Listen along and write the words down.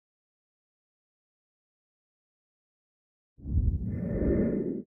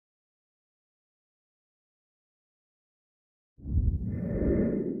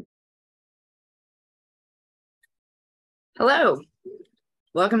Hello,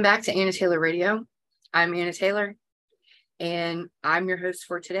 welcome back to Anna Taylor Radio. I'm Anna Taylor, and I'm your host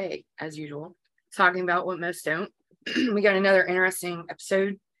for today, as usual, talking about what most don't. We got another interesting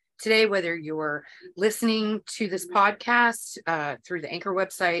episode today, whether you're listening to this podcast through the Anchor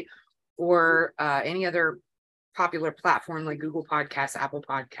website or any other popular platform like Google Podcasts, Apple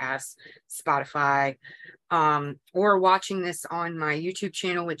Podcasts, Spotify, or watching this on my YouTube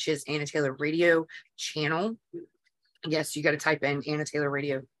channel, which is Anna Taylor Radio channel. Yes, you got to type in Anna Taylor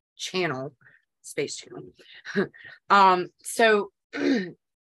Radio channel, space channel. So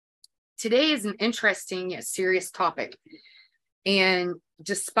today is an interesting yet serious topic. And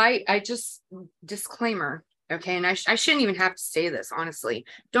disclaimer, okay, and I shouldn't even have to say this, honestly.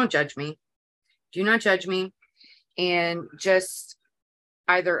 Don't judge me. Do not judge me. And just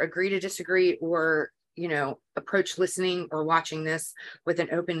either agree to disagree or, approach listening or watching this with an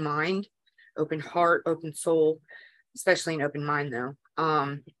open mind, open heart, open soul, especially an open mind though.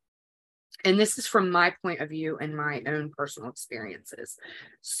 And this is from my point of view and my own personal experiences.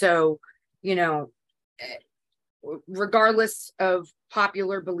 So, regardless of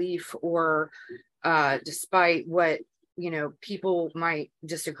popular belief or despite what, people might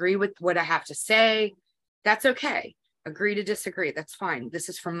disagree with what I have to say, that's okay. Agree to disagree. That's fine. This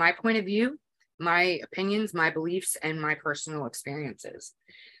is from my point of view, my opinions, my beliefs, and my personal experiences.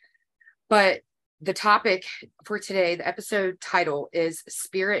 But the topic for today, the episode title is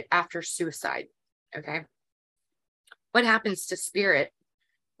Spirit After Suicide. Okay. What happens to spirit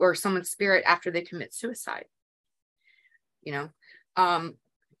or someone's spirit after they commit suicide?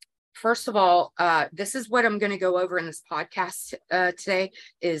 First of all, this is what I'm going to go over in this podcast today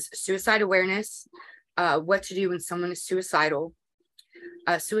is suicide awareness, what to do when someone is suicidal,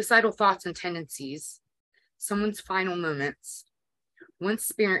 suicidal thoughts and tendencies, someone's final moments,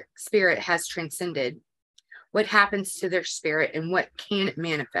 once spirit has transcended, what happens to their spirit and what can it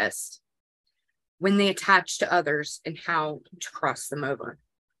manifest when they attach to others and how to cross them over.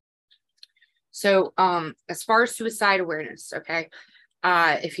 So as far as suicide awareness, okay,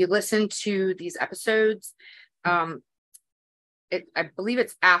 if you listen to these episodes, I believe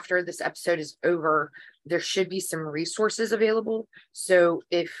it's after this episode is over, there should be some resources available. So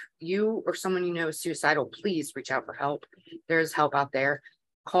if you or someone you know is suicidal, please reach out for help. There's help out there.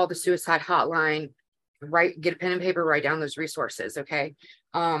 Call the suicide hotline, get a pen and paper, write down those resources. Okay.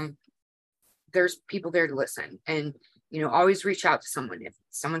 There's people there to listen, and, always reach out to someone. If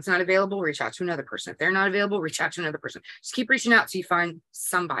someone's not available, reach out to another person. If they're not available, reach out to another person. Just keep reaching out till you find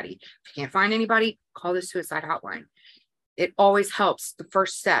somebody. If you can't find anybody, call the suicide hotline. It always helps. The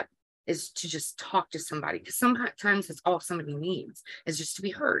first step is to just talk to somebody, because sometimes it's all somebody needs is just to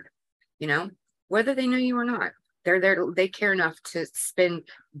be heard, whether they know you or not. They're there. They care enough to spend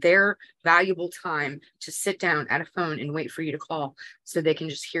their valuable time to sit down at a phone and wait for you to call so they can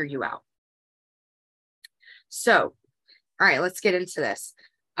just hear you out. So, all right, let's get into this.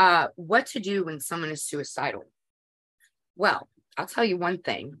 What to do when someone is suicidal? Well, I'll tell you one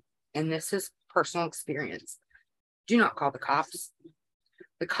thing, and this is personal experience. Do not call the cops.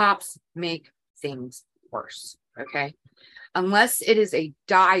 The cops make things worse, okay? Unless it is a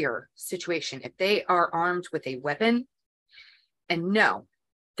dire situation. If they are armed with a weapon, and no,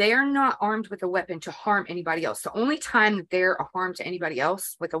 they are not armed with a weapon to harm anybody else. The only time that they're a harm to anybody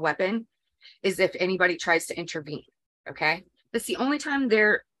else with a weapon is if anybody tries to intervene, okay? That's the only time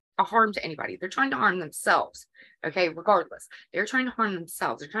they're a harm to anybody. They're trying to harm themselves, okay? Regardless, they're trying to harm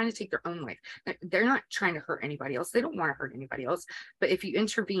themselves. They're trying to take their own life. They're not trying to hurt anybody else. They don't want to hurt anybody else. But if you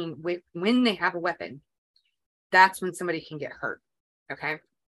intervene when they have a weapon, that's when somebody can get hurt, okay?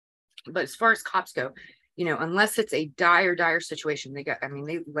 But as far as cops go, unless it's a dire situation, they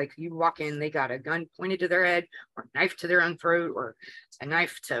like you walk in, they got a gun pointed to their head or a knife to their own throat or a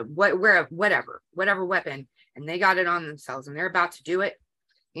knife to whatever weapon, and they got it on themselves and they're about to do it,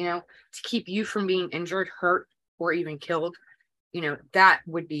 to keep you from being injured, hurt, or even killed, that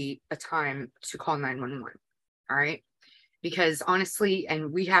would be a time to call 911. All right. Because honestly,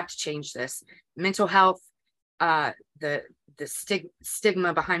 and we have to change this, mental health, the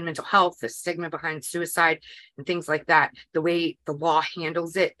stigma behind mental health, the stigma behind suicide and things like that, the way the law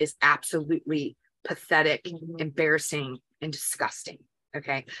handles it is absolutely pathetic, embarrassing, and disgusting.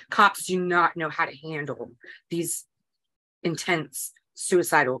 Okay. Cops do not know how to handle these intense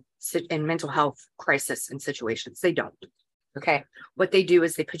suicidal and mental health crisis and situations. They don't. Okay. What they do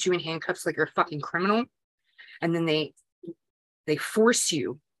is they put you in handcuffs like you're a fucking criminal, and then they force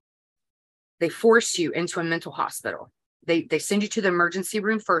you into a mental hospital. They send you to the emergency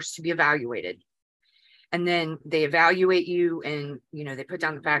room first to be evaluated. And then they evaluate you and, they put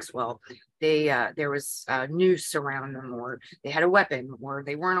down the facts. Well, there was a noose around them, or they had a weapon, or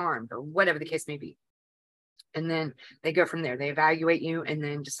they weren't armed, or whatever the case may be. And then they go from there. They evaluate you and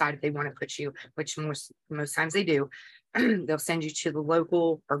then decide if they want to put you, which most times they do. They'll send you to the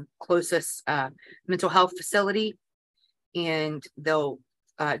local or closest mental health facility, and they'll,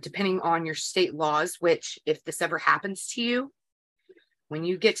 depending on your state laws, which if this ever happens to you, when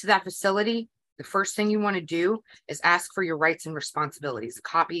you get to that facility, the first thing you want to do is ask for your rights and responsibilities, a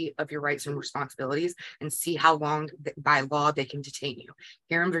copy of your rights and responsibilities, and see how long by law they can detain you.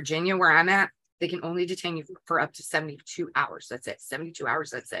 Here in Virginia, where I'm at, they can only detain you for up to 72 hours. That's it. 72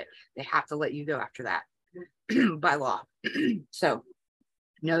 hours. That's it. They have to let you go after that by law. So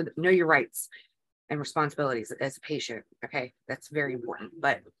know your rights and responsibilities as a patient. Okay. That's very important.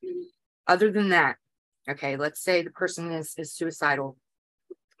 But other than that, okay, let's say the person is suicidal,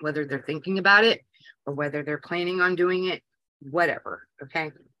 whether they're thinking about it or whether they're planning on doing it, whatever.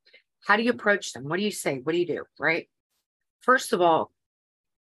 Okay. How do you approach them? What do you say? What do you do? Right. First of all,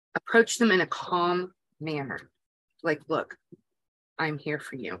 approach them in a calm manner. Like, look, I'm here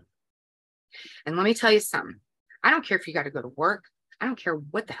for you. And let me tell you something. I don't care if you got to go to work. I don't care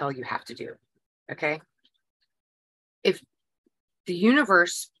what the hell you have to do. Okay. If the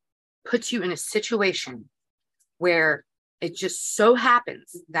universe puts you in a situation where it just so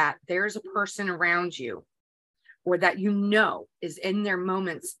happens that there's a person around you, or that is in their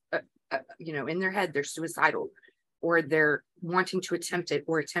moments, in their head, they're suicidal, or they're wanting to attempt it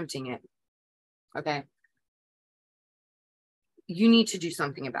or attempting it, okay, you need to do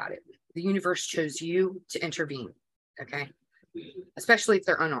something about it. The universe chose you to intervene, okay, especially if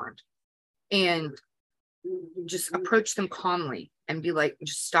they're unarmed. And just approach them calmly and be like,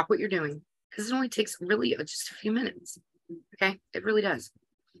 just stop what you're doing, because it only takes really just a few minutes, okay? It really does.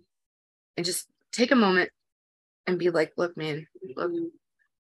 And just take a moment and be like, look, man, look,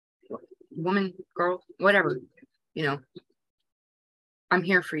 woman, girl, whatever, I'm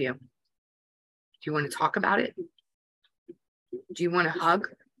here for you. Do you want to talk about it? Do you want a hug?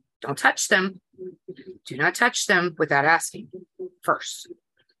 Don't touch them. Do not touch them without asking first.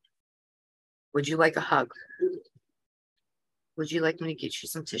 Would you like a hug? Would you like me to get you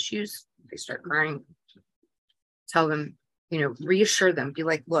some tissues? If they start crying, tell them, reassure them. Be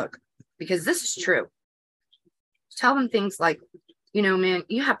like, look, because this is true. Tell them things like, man,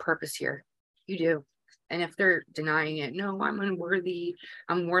 you have purpose here. You do. And if they're denying it, no, I'm unworthy,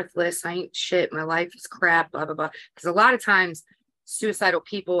 I'm worthless, I ain't shit, my life is crap, blah, blah, blah. Because a lot of times, suicidal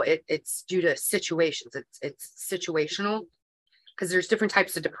people, it's due to situations. It's situational, because there's different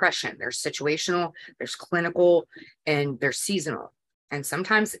types of depression. There's situational, there's clinical, and there's seasonal. And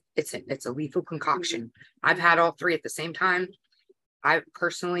sometimes it's a lethal concoction. I've had all three at the same time. I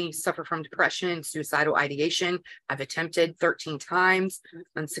personally suffer from depression, suicidal ideation. I've attempted 13 times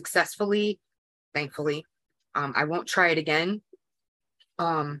unsuccessfully. Thankfully, I won't try it again.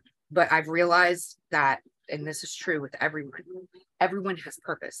 But I've realized that, and this is true with everyone has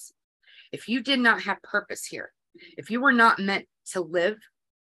purpose. If you did not have purpose here, if you were not meant to live,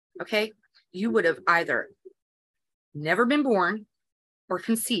 okay, you would have either never been born or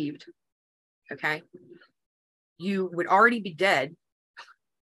conceived, okay? You would already be dead,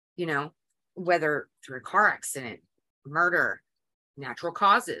 whether through a car accident, murder, natural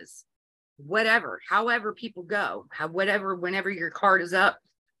causes, whatever, however people go, whenever your card is up,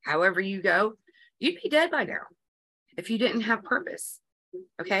 however you go, you'd be dead by now if you didn't have purpose.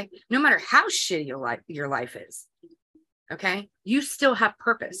 Okay. No matter how shitty your life is. Okay. You still have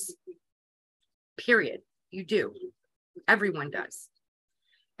purpose. Period. You do. Everyone does.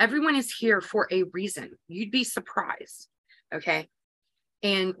 Everyone is here for a reason. You'd be surprised. Okay.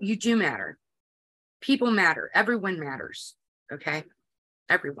 And you do matter. People matter. Everyone matters. Okay.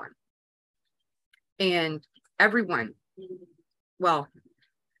 Everyone. And everyone, well,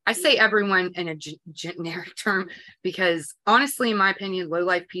 I say everyone in a generic term, because honestly, in my opinion, low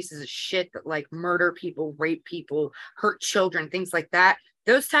life pieces of shit that like murder people, rape people, hurt children, things like that,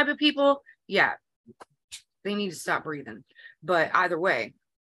 those type of people, yeah, they need to stop breathing. But either way,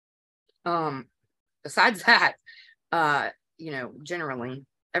 besides that, generally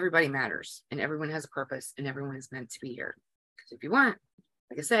everybody matters and everyone has a purpose and everyone is meant to be here. Because if you weren't,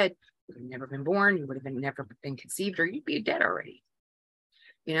 like I said, you would have never been born, you would have never been conceived, or you'd be dead already.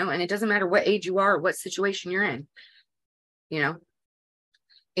 And it doesn't matter what age you are or what situation you're in,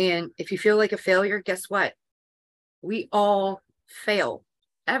 and if you feel like a failure, guess what? We all fail.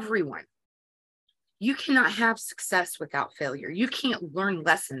 Everyone. You cannot have success without failure. You can't learn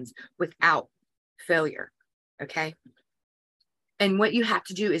lessons without failure. Okay. And what you have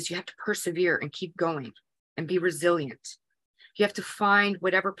to do is you have to persevere and keep going and be resilient. You have to find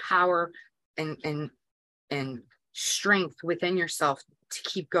whatever power and strength within yourself to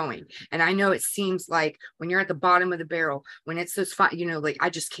keep going. And I know it seems like when you're at the bottom of the barrel, when it's those fun, like I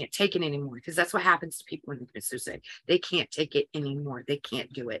just can't take it anymore, because that's what happens to people when they commit suicide. They can't take it anymore. They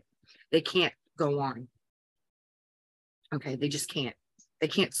can't do it. They can't go on. Okay, they just can't. They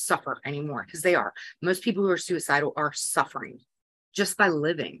can't suffer anymore, because they are. Most people who are suicidal are suffering just by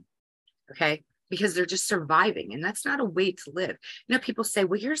living. Okay, because they're just surviving, and that's not a way to live. People say,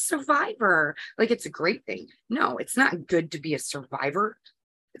 well, you're a survivor, like it's a great thing. No, it's not good to be a survivor.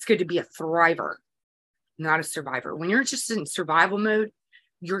 It's good to be a thriver, not a survivor. When you're just in survival mode,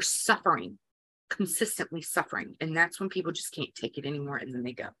 you're suffering, consistently suffering, and that's when people just can't take it anymore, and then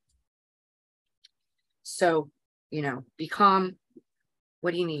they go. So, be calm.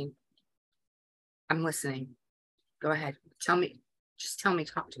 What do you need? I'm listening. Go ahead. Tell me. Just tell me,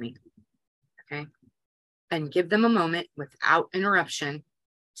 talk to me. Okay. And give them a moment without interruption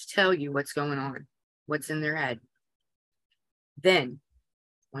to tell you what's going on, what's in their head. Then,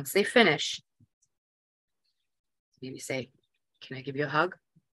 once they finish, maybe say, can I give you a hug?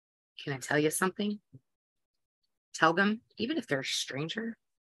 Can I tell you something? Tell them, even if they're a stranger,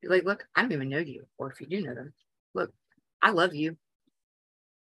 be like, look, I don't even know you. Or if you do know them, look, I love you.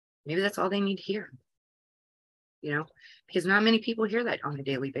 Maybe that's all they need to hear. Because not many people hear that on a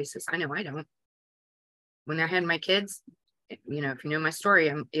daily basis. I know I don't. When I had my kids, if you know my story,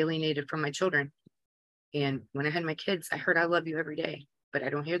 I'm alienated from my children. And when I had my kids, I heard I love you every day, but I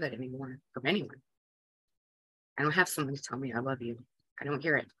don't hear that anymore from anyone. I don't have someone to tell me I love you. I don't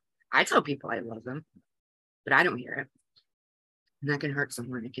hear it. I tell people I love them, but I don't hear it. And that can hurt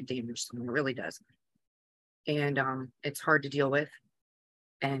someone. It can damage someone. It really does. And it's hard to deal with.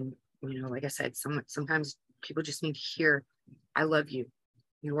 And, like I said, sometimes people just need to hear, I love you.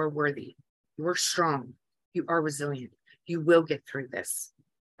 You are worthy. You are strong. You are resilient. You will get through this.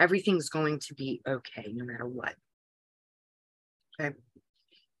 Everything's going to be okay, no matter what. Okay?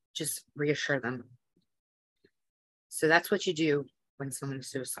 Just reassure them. So that's what you do when someone is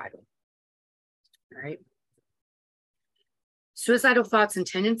suicidal. All right? Suicidal thoughts and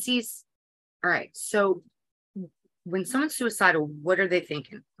tendencies. All right. So when someone's suicidal, what are they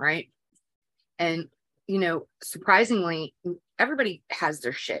thinking? Right? And, surprisingly, everybody has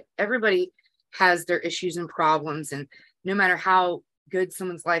their shit. Everybody has their issues and problems. And no matter how good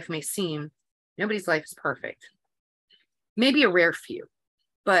someone's life may seem, nobody's life is perfect. Maybe a rare few,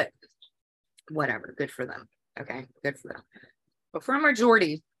 but whatever. Good for them. Okay. Good for them. But for a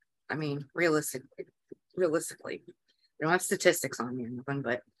majority, realistically, we don't have statistics on me or nothing,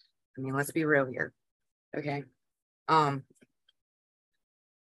 but let's be real here. Okay.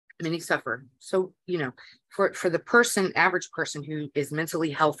 Many suffer. So, for the average person who is mentally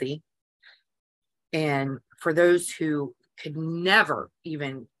healthy, and for those who could never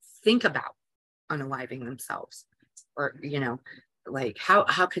even think about unaliving themselves, or, like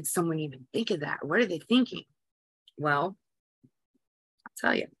how could someone even think of that? What are they thinking? Well, I'll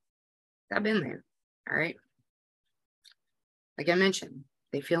tell you, I've been there. All right. Like I mentioned,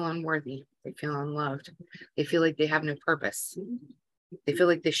 they feel unworthy. They feel unloved. They feel like they have no purpose. They feel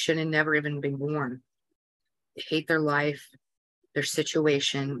like they should have never even been born. They hate their life. Their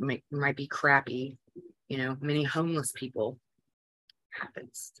situation might be crappy. Many homeless people,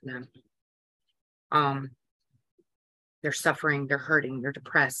 happens to them. They're suffering. They're hurting. They're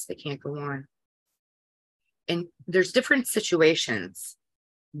depressed. They can't go on. And there's different situations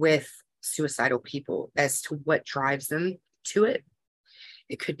with suicidal people as to what drives them to it.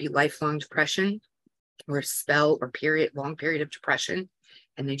 It could be lifelong depression, or a spell or long period of depression,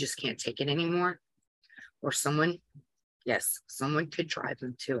 and they just can't take it anymore. Or someone could drive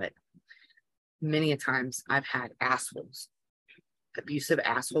them to it. Many a times I've had assholes, abusive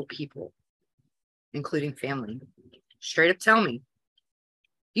asshole people, including family, straight up tell me,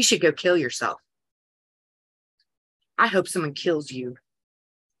 you should go kill yourself. I hope someone kills you.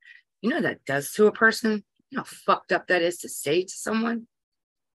 You know what that does to a person? You know how fucked up that is to say to someone?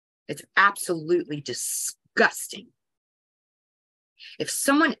 It's absolutely disgusting. If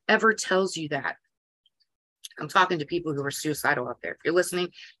someone ever tells you that, I'm talking to people who are suicidal out there. If you're listening,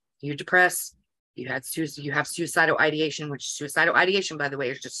 you're depressed, you have suicidal ideation, which suicidal ideation, by the way,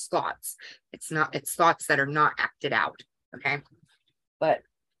 is just thoughts. It's thoughts that are not acted out. Okay. But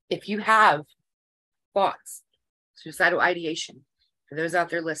if you have thoughts, suicidal ideation, for those out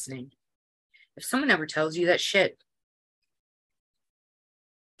there listening, if someone ever tells you that shit,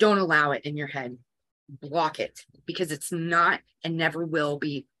 don't allow it in your head. Block it, because it's not and never will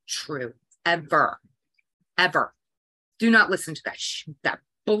be true. Ever. Ever. Do not listen to that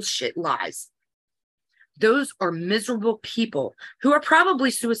bullshit lies. Those are miserable people who are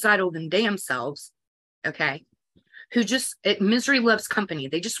probably suicidal than damn selves. Okay. Who just, misery loves company.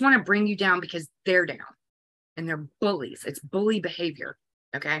 They just want to bring you down because they're down and they're bullies. It's bully behavior.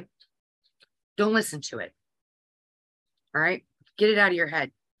 Okay. Don't listen to it. All right. Get it out of your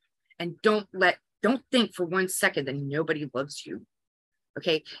head. And don't think for 1 second that nobody loves you.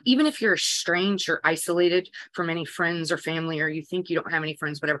 Okay. Even if you're estranged or isolated from any friends or family, or you think you don't have any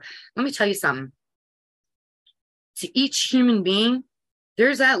friends, whatever. Let me tell you something. To each human being,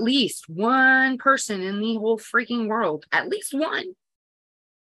 there's at least one person in the whole freaking world, at least one,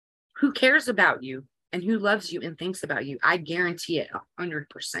 who cares about you and who loves you and thinks about you. I guarantee it 100%.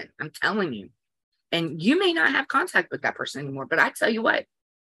 I'm telling you. And you may not have contact with that person anymore, but I tell you what,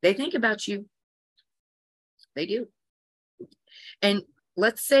 they think about you. They do. And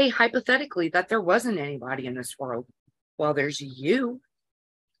let's say hypothetically that there wasn't anybody in this world. Well, there's you.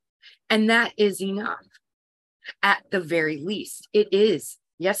 And that is enough. At the very least, it is.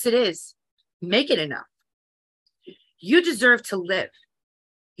 Yes, it is. Make it enough. You deserve to live.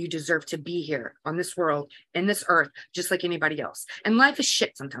 You deserve to be here on this world, in this earth, just like anybody else. And life is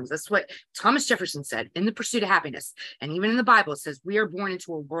shit sometimes. That's what Thomas Jefferson said in The Pursuit of Happiness. And even in the Bible, it says we are born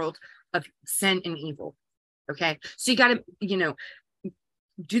into a world of sin and evil. Okay. So you got to,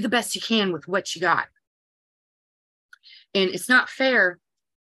 do the best you can with what you got. And it's not fair,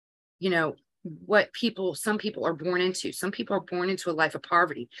 what some people are born into. Some people are born into a life of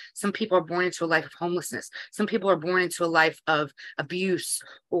poverty. Some people are born into a life of homelessness. Some people are born into a life of abuse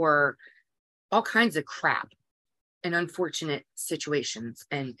or all kinds of crap and unfortunate situations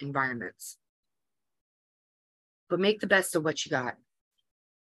and environments. But make the best of what you got.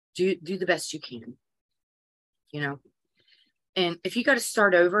 Do the best you can, And if you got to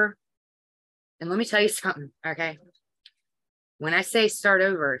start over, and let me tell you something, okay? When I say start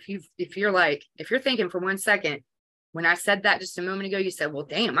over, if you're thinking for 1 second, when I said that just a moment ago, you said, well,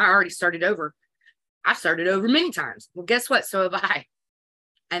 damn, I already started over. I've started over many times. Well, guess what? So have I.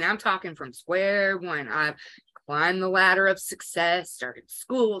 And I'm talking from square one. I've climbed the ladder of success, started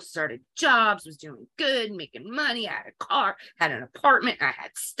school, started jobs, was doing good, making money. I had a car, had an apartment, I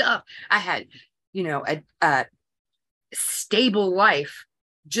had stuff. I had, a stable life,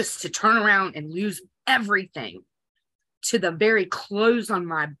 just to turn around and lose everything to the very clothes on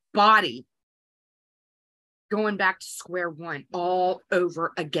my body, going back to square one all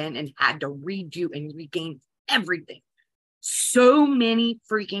over again, and had to redo and regain everything so many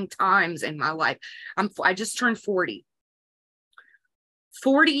freaking times in my life. I just turned 40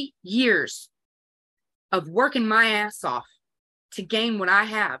 years of working my ass off to gain what I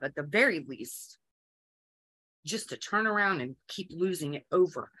have, at the very least, just to turn around and keep losing it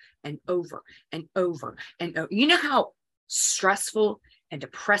over and over and over and over. You know how stressful and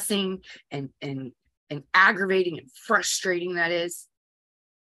depressing and aggravating and frustrating that is?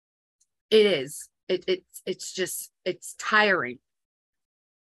 It is. It's tiring,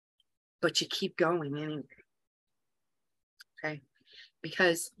 but you keep going anyway. Okay.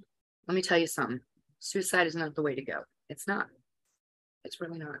 Because let me tell you something. Suicide is not the way to go. It's not. It's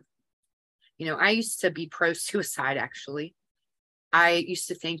really not. I used to be pro-suicide, actually. I used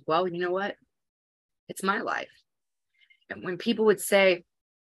to think, well, you know what? It's my life. And when people would say,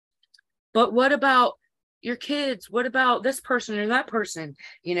 but what about your kids? What about this person or that person?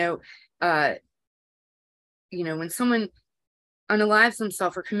 When someone unalives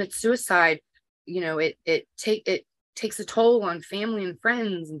themselves or commits suicide, it takes a toll on family and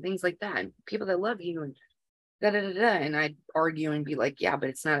friends and things like that, and people that love you and and I'd argue and be like, yeah, but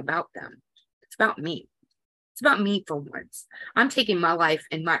it's not about them. It's about me. It's about me for once. I'm taking my life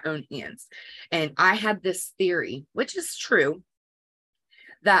in my own hands. And I had this theory, which is true,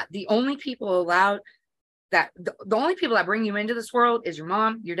 that the only people that bring you into this world is your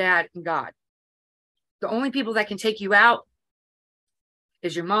mom, your dad, and God. The only people that can take you out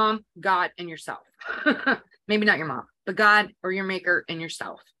is your mom, God, and yourself. Maybe not your mom, but God or your maker and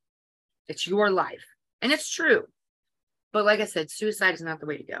yourself. It's your life. And it's true. But like I said, suicide is not the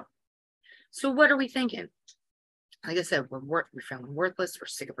way to go. So what are we thinking? Like I said, we're feeling worthless. We're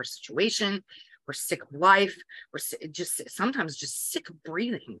sick of our situation. We're sick of life. Sometimes just sick of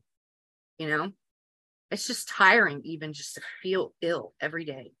breathing. It's just tiring even just to feel ill every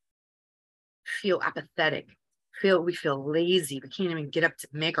day. Feel apathetic. We feel lazy. We can't even get up to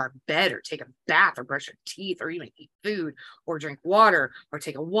make our bed or take a bath or brush our teeth or even eat food or drink water or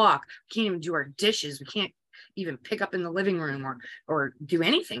take a walk. We can't even do our dishes. We can't even pick up in the living room or do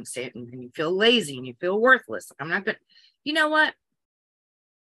anything. And you feel lazy and you feel worthless. I'm not good. You know what?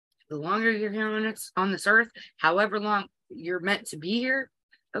 The longer you're here on this earth, however long you're meant to be here,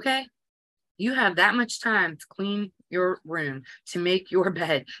 okay, You have that much time to clean your room, to make your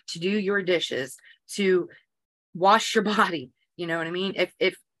bed, to do your dishes, to wash your body. You know what I mean?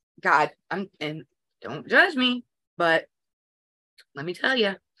 If God, and don't judge me, but let me tell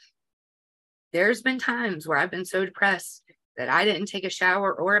you, there's been times where I've been so depressed that I didn't take a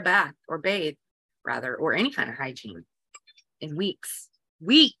shower or a bath or bathe, rather, or any kind of hygiene in weeks.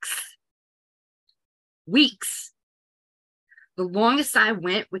 The longest I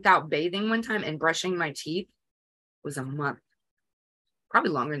went without bathing one time and brushing my teeth was a month.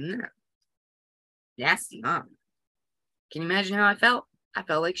 Probably longer than that. Nasty, huh? Can you imagine how I felt? I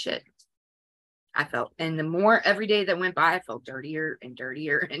felt like shit. And the more every day that went by, I felt dirtier and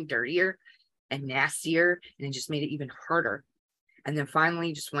dirtier and dirtier and nastier. And it just made it even harder. And then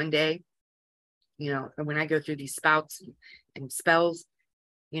finally, just one day, you know, when I go through these spouts and spells,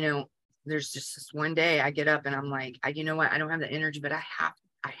 you know, there's just this one day I get up and I'm like, you know what? I don't have the energy, but I have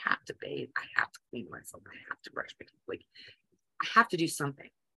to bathe. I have to clean myself. I have to brush my teeth. Like, I have to do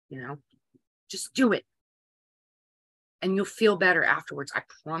something, you know, just do it. And you'll feel better afterwards. I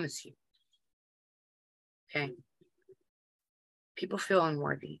promise you. Okay. People feel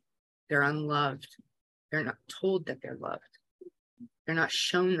unworthy. They're unloved. They're not told that they're loved. They're not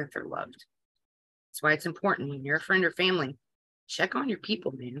shown that they're loved. That's why it's important when you're a friend or family, check on your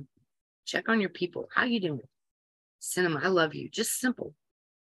people, man. Check on your people. How you doing? Send them, I love you. Just simple.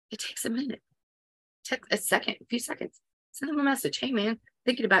 It takes a minute. Take a second, a few seconds. Send them a message. Hey, man,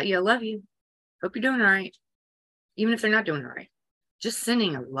 thinking about you. I love you. Hope you're doing all right. Even if they're not doing all right. Just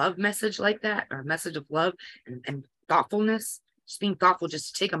sending a love message like that, or a message of love and thoughtfulness, just being thoughtful,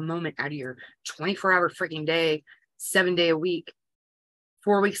 just to take a moment out of your 24-hour freaking day, 7 day a week,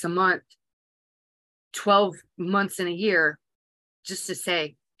 4 weeks a month, 12 months in a year, just to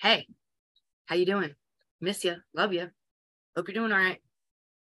say, hey, how you doing? Miss you. Love you. Hope you're doing all right.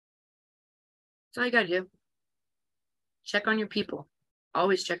 That's all you got to do. Check on your people.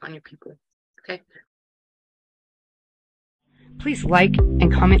 Always check on your people. Okay? Please like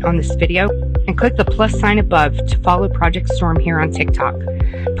and comment on this video and click the plus sign above to follow Project Storm here on TikTok.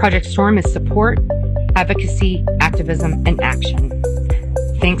 Project Storm is support, advocacy, activism, and action.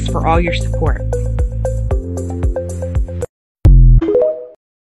 Thanks for all your support.